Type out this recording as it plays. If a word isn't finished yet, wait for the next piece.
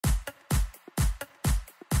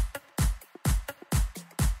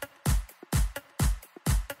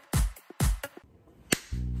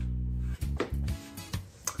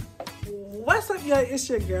What's up, y'all? It's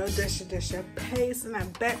your girl Desha Pace, and I'm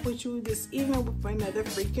back with you this evening with another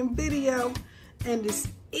freaking video. And this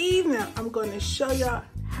evening I'm going to show y'all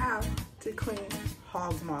how to clean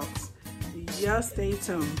hog maws. Y'all stay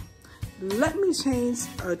tuned. Let me change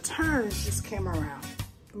or turn this camera around.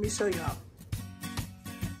 Let me show y'all.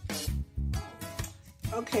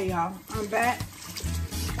 Okay, y'all, I'm back,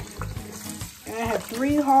 and I have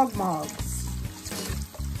 3 hog maws.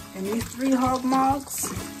 And these 3 hog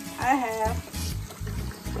maws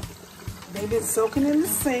they've been soaking in the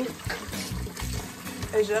sink,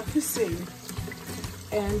 as y'all can see.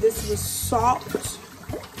 And this was salt,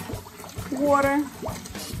 water,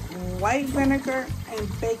 white vinegar,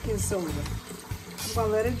 and baking soda. I'm gonna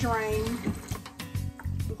let it drain.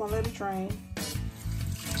 We're gonna let it drain.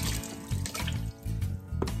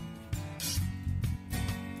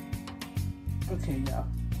 Okay, y'all,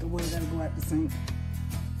 the water gotta go out the sink.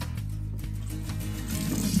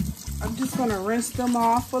 I'm just gonna rinse them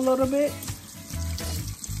off a little bit.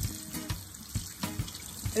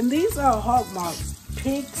 And these are hog maws,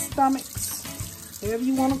 pig stomachs, whatever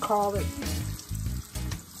you want to call it.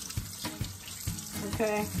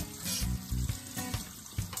 Okay.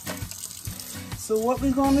 So what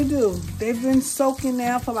we're gonna do, they've been soaking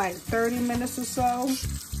now for like 30 minutes or so.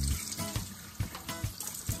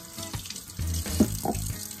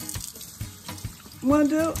 I'm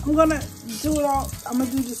gonna do it all. I'm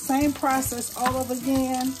gonna do the same process all over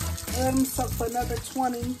again. Let them soak for another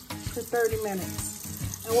 20 to 30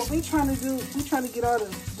 minutes. And what we're trying to do, we're trying to get all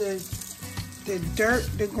the dirt,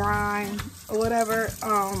 the grime, or whatever,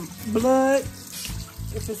 blood,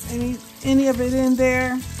 if it's any of it in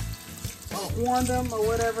there, or on them or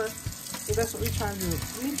whatever. So that's what we're trying to do.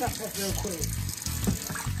 Let me dump that real quick.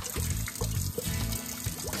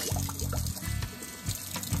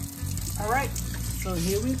 All right. So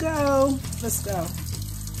here we go. Let's go.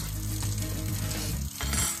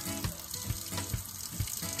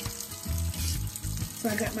 So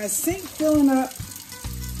I got my sink filling up.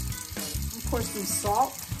 Of course, some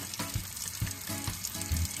salt.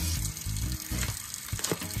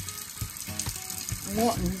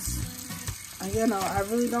 Morton's. And you know, I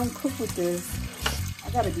really don't cook with this.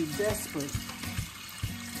 I gotta be desperate.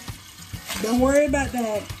 Don't worry about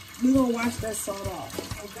that. We're gonna wash that salt off,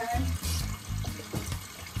 okay?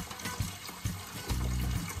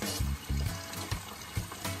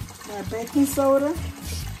 My baking soda.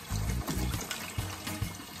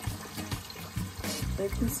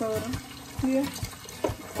 Baking soda here.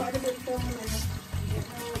 Quite a bit going in. Get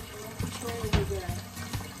no control over that.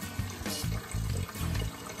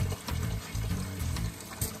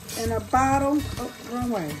 And a bottle, oh, wrong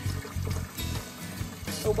way,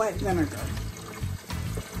 of white vinegar.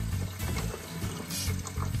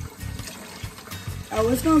 Oh,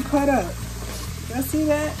 it's gonna cut up. Y'all see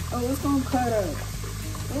that? Oh, it's gonna cut up.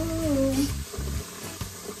 Oh.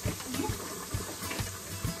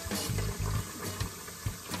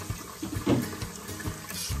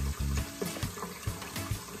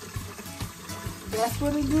 That's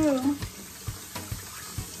what it do.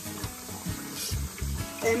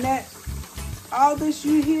 And that, all this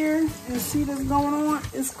you hear and see that's going on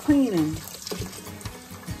is cleaning.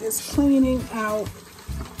 It's cleaning out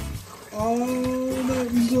all the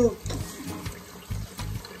gook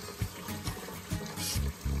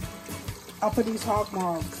off of these hog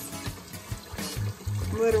maws.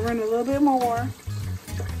 Let it run a little bit more.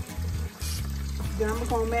 Then I'm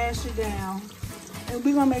gonna mash it down. And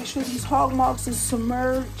we're gonna make sure these hog maws are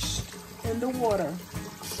submerged in the water.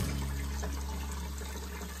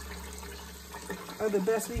 Or the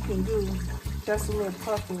best we can do. That's a little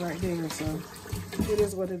puffy right there, so it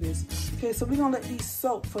is what it is. Okay, so we're gonna let these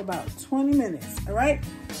soak for about 20 minutes, all right?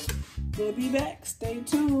 We'll be back, stay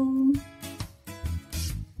tuned.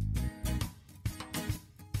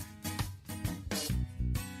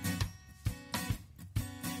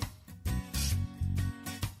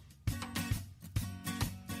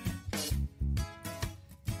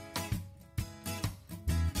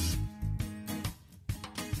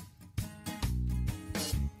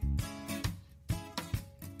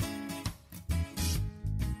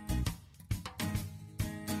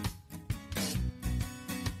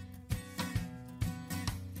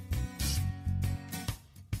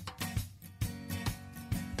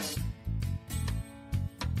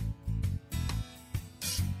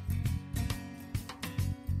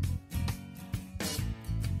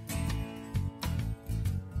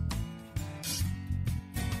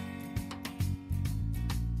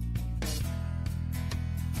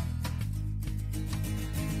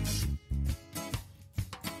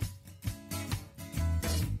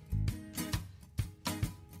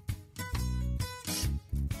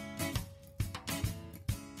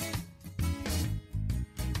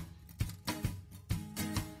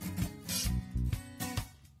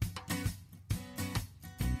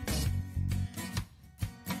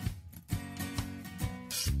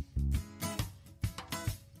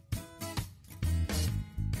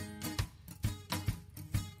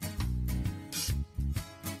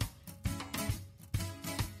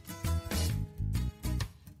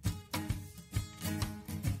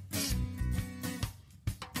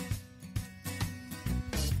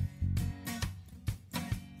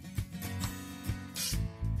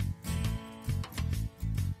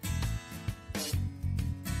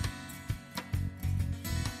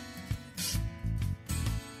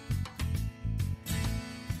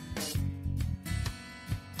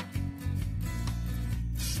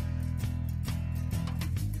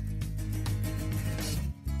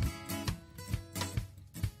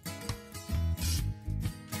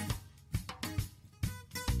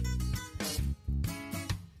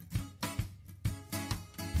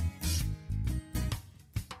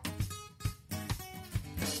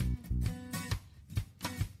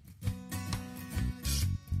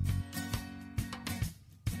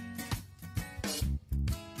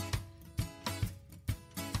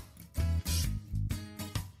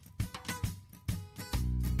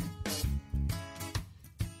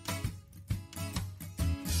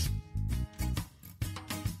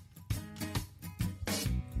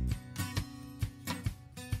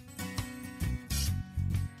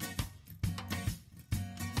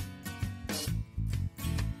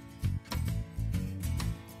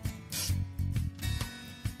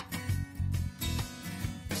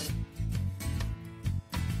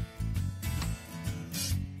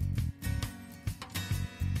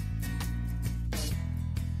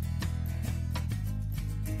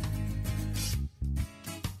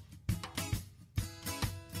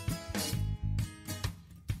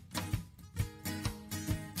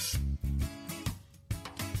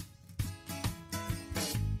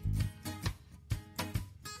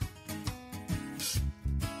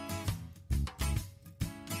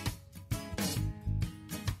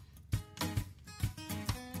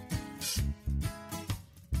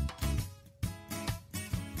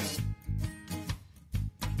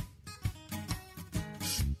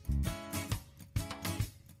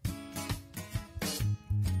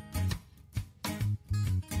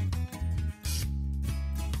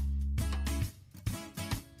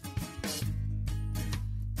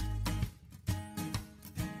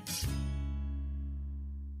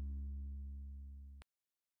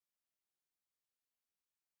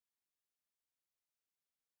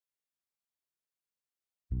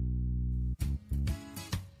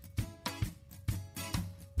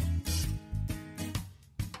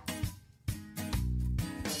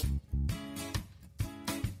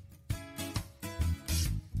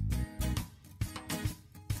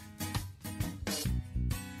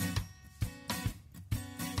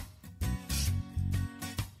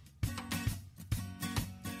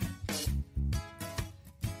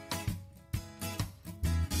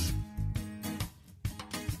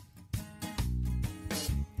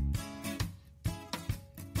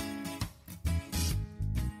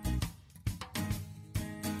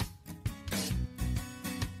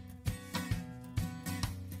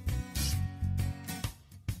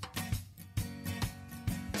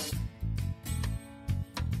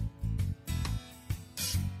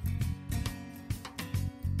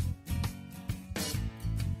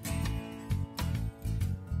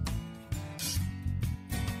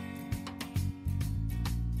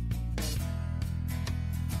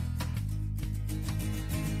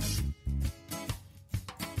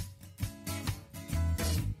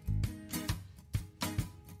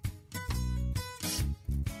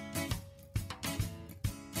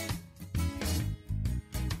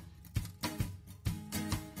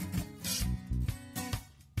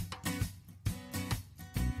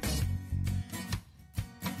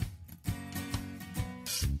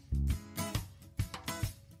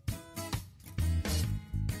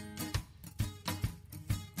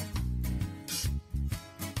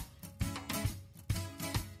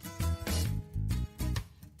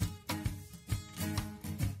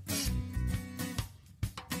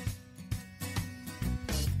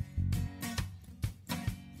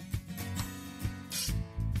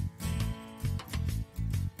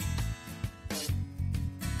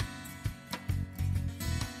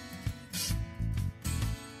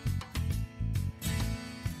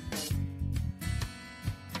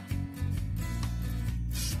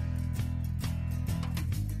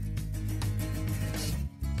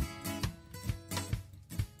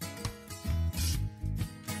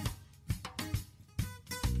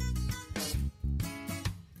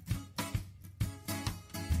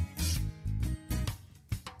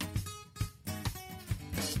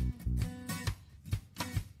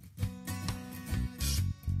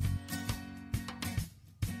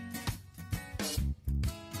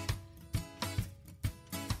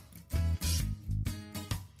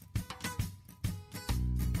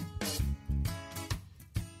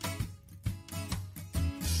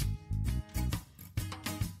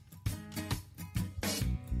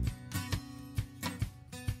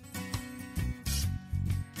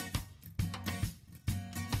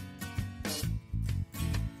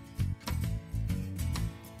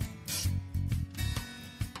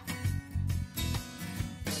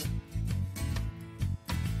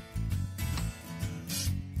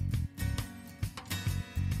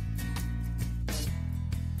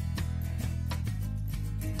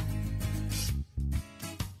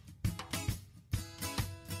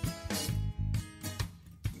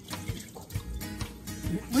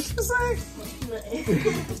 What you say?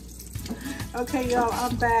 Okay, y'all,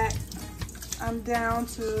 I'm back. I'm down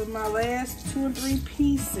to my last 2 or 3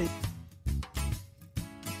 pieces.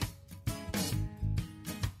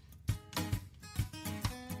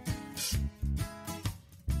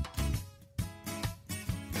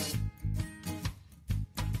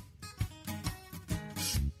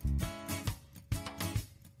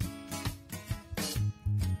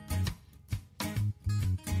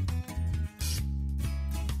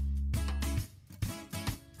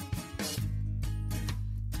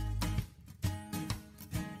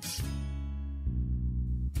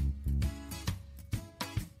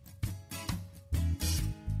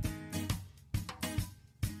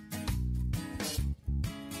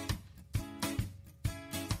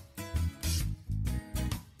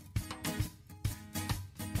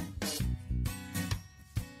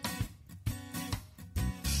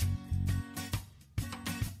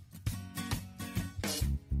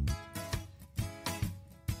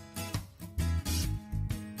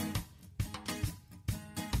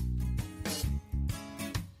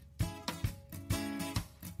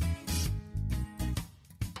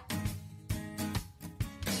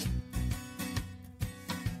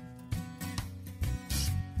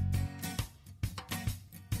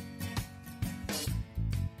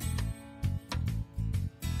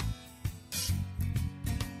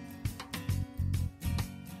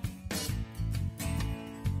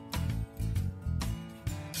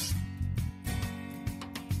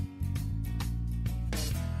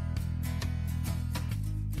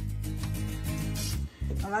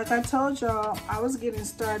 Like I told y'all, I was getting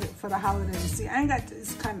started for the holidays. See, I ain't got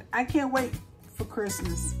this I can't wait for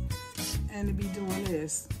Christmas and to be doing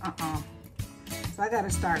this. So I gotta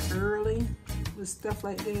start early with stuff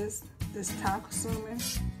like this. This time consuming.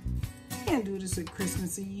 Can't do this at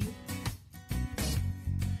Christmas Eve.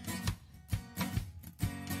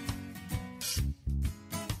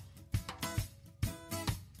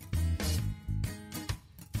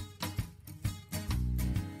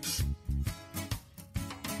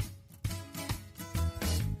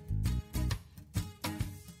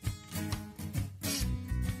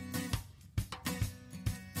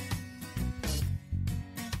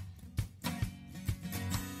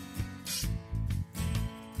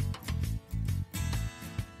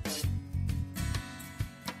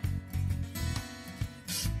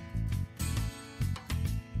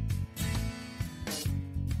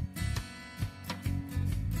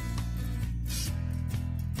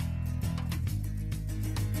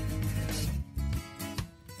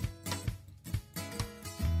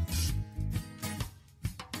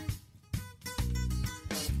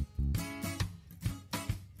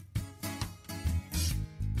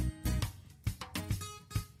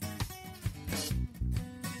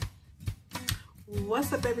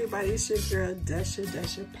 What's up, everybody? It's your girl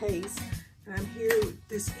Desha Pace, and I'm here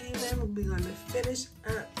this evening. We're going to finish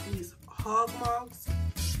up these hog maws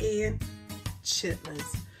and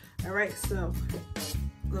chitlings. All right, so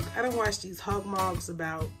look, I done watched these hog maws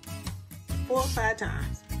about 4 or 5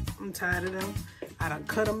 times. I'm tired of them. I done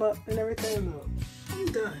cut them up and everything. Look, I'm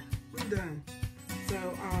done. So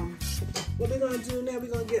what we're gonna do now? We're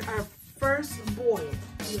gonna get our first boil.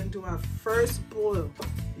 We're gonna do our first boil.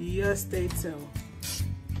 Just stay tuned.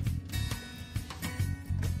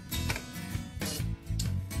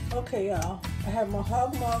 Okay, y'all, I have my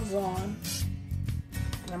hog maws on,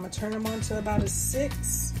 and I'm gonna turn them on to about a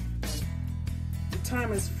 6. The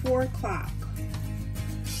time is 4 o'clock,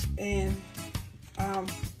 and I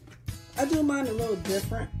do mine a little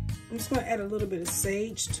different. I'm just gonna add a little bit of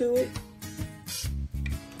sage to it.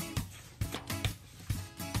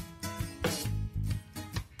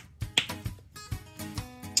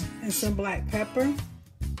 And some black pepper.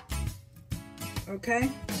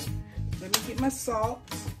 Okay, let me get my salt.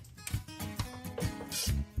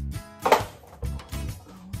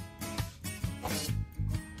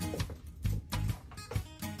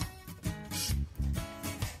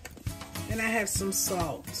 And I have some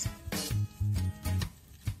salt.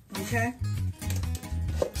 Okay.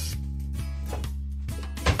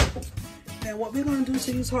 Now what we're gonna do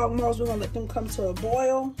to these hog maws, we're gonna let them come to a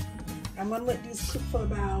boil. I'm gonna let these cook for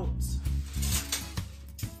about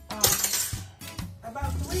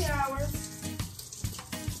 3 hours.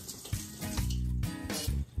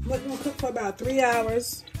 Let them cook for about 3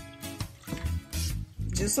 hours,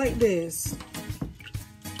 just like this.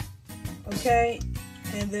 Okay,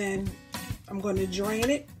 and then I'm going to drain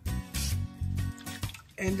it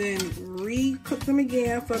and then re-cook them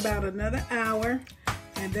again for about another hour,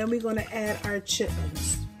 and then we're going to add our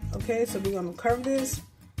chitlins. Okay, so we're going to cover this,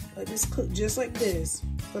 let this cook just like this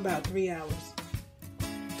for about 3 hours.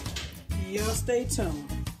 Y'all stay tuned.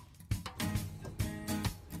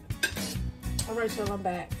 All right, y'all, I'm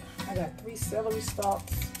back. I got 3 celery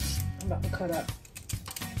stalks. I'm about to cut up.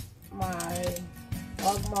 My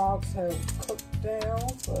maws have cooked down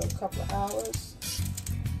for a couple of hours.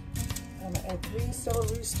 I'm gonna add 3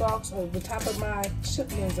 celery stalks over the top of my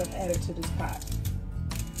chitterlings I've added to this pot.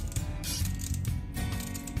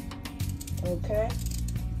 Okay.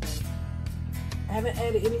 I haven't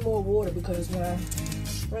added any more water because when I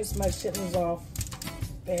rinsed my chitterlings off,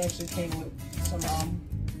 they actually came with some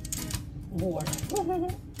water.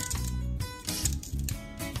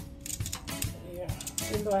 Yeah.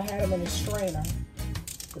 Even though I had them in a strainer,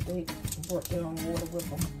 but they brought their own water with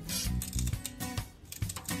them.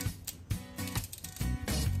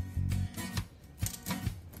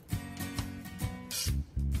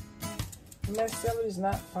 My celery is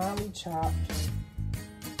not finely chopped.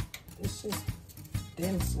 It's just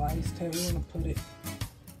thin sliced, however you want to put it.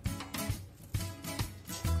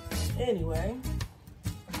 Anyway,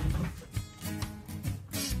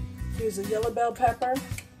 here's a yellow bell pepper.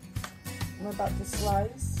 I'm about to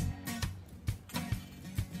slice.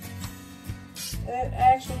 And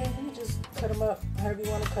actually, you just cut them up however you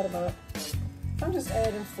want to cut them up. I'm just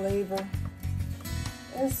adding flavor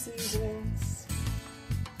and seasonings,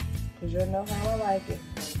 because you'll know how I like it.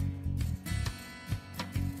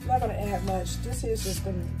 I'm not going to add much. This here's just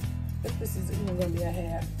going to, if this is even going to be a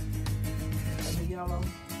half of the yellow.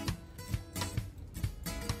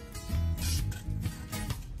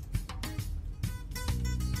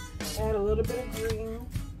 Add a little bit of green.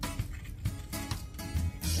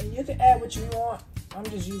 And you can add what you want. I'm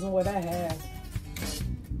just using what I have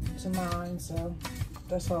to mine, so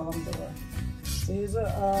that's all I'm doing. So here's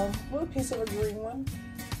a little piece of a green one.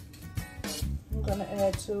 I'm gonna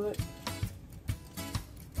add to it.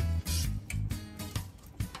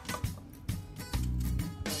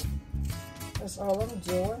 That's all I'm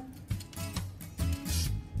doing.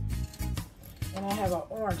 And I have an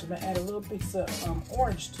orange. I'm gonna add a little piece of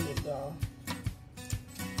orange to it, though.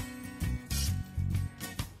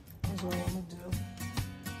 That's what I'm gonna do.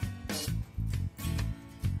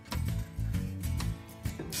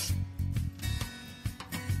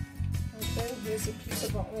 Okay, here's a piece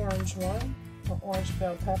of an orange one, an orange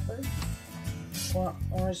bell pepper, or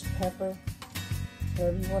orange pepper,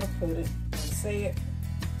 wherever you want to put it. Say it.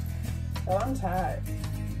 Oh, I'm tired.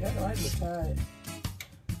 Y'all know I get tired.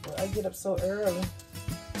 But I get up so early.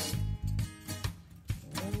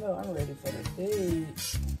 You know I'm ready for the day.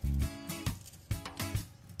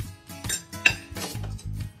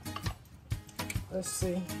 Let's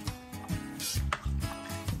see.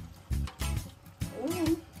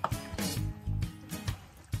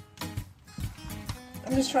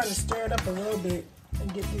 I'm just trying to stir it up a little bit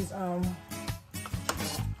and get these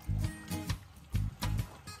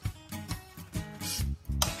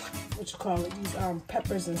what you call it, these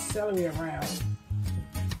peppers and celery around.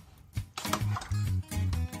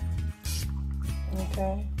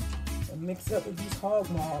 Okay, and mix up with these hog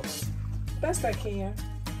maws best I can.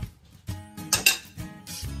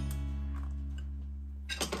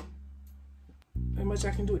 How much I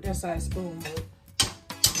can do with that size spoon, but.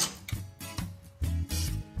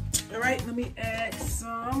 All right, let me add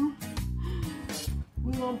some.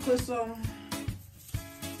 We're gonna put some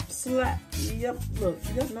slap. Yep, look,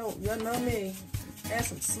 y'all know me. Add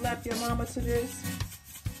some slap your mama to this.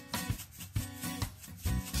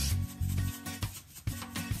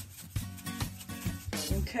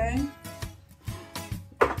 Okay.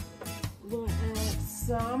 We're gonna add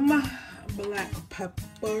some black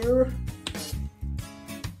pepper.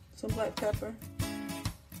 Some black pepper.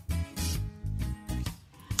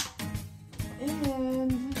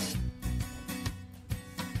 And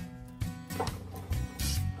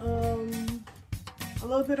a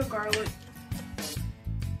little bit of garlic,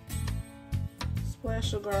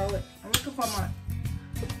 splash of garlic. I'm looking for my,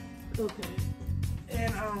 okay,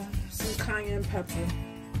 and some cayenne pepper.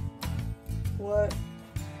 What?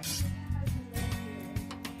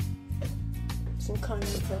 Some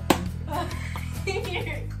cayenne pepper.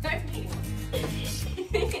 You're quirky.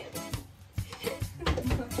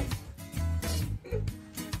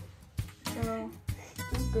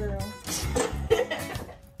 This girl,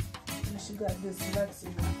 and she got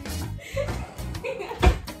dyslexia.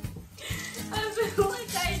 I feel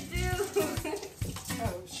like I do. Oh,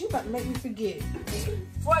 she about to make me forget.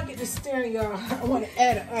 Before I get to staring, y'all, I want to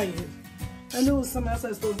add an onion. I knew it was something else I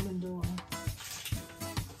was supposed to be doing.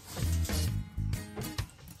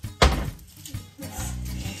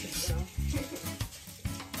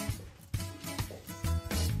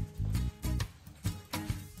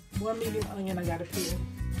 One medium onion I gotta peel.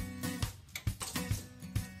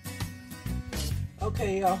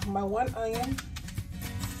 Okay, y'all, my one onion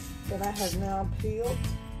that I have now peeled.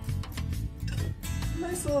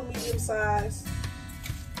 Nice little medium size.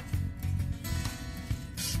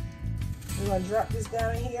 We're gonna drop this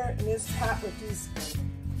down in here in this pot with these,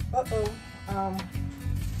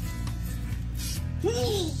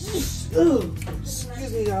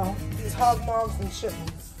 excuse me, y'all. These hog moths and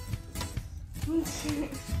chitterlings.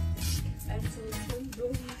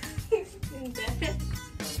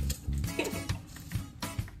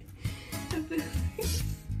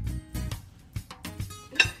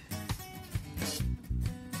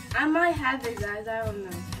 I might have it, guys. I don't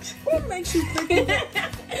know. What makes you think that?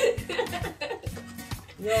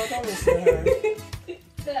 Yo, don't listen to her.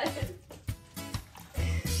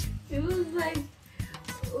 It was like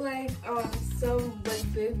some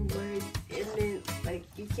like big word, and then like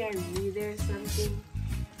you can't read it or something,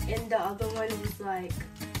 and the other one was like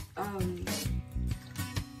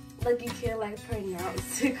you can't like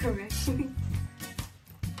pronounce it correctly.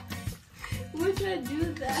 We'll try to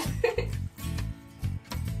do that.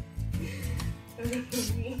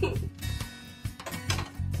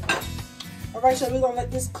 Alright, so we're gonna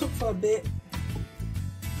let this cook for a bit.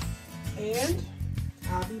 And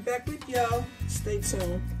I'll be back with y'all. Stay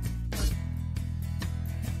tuned.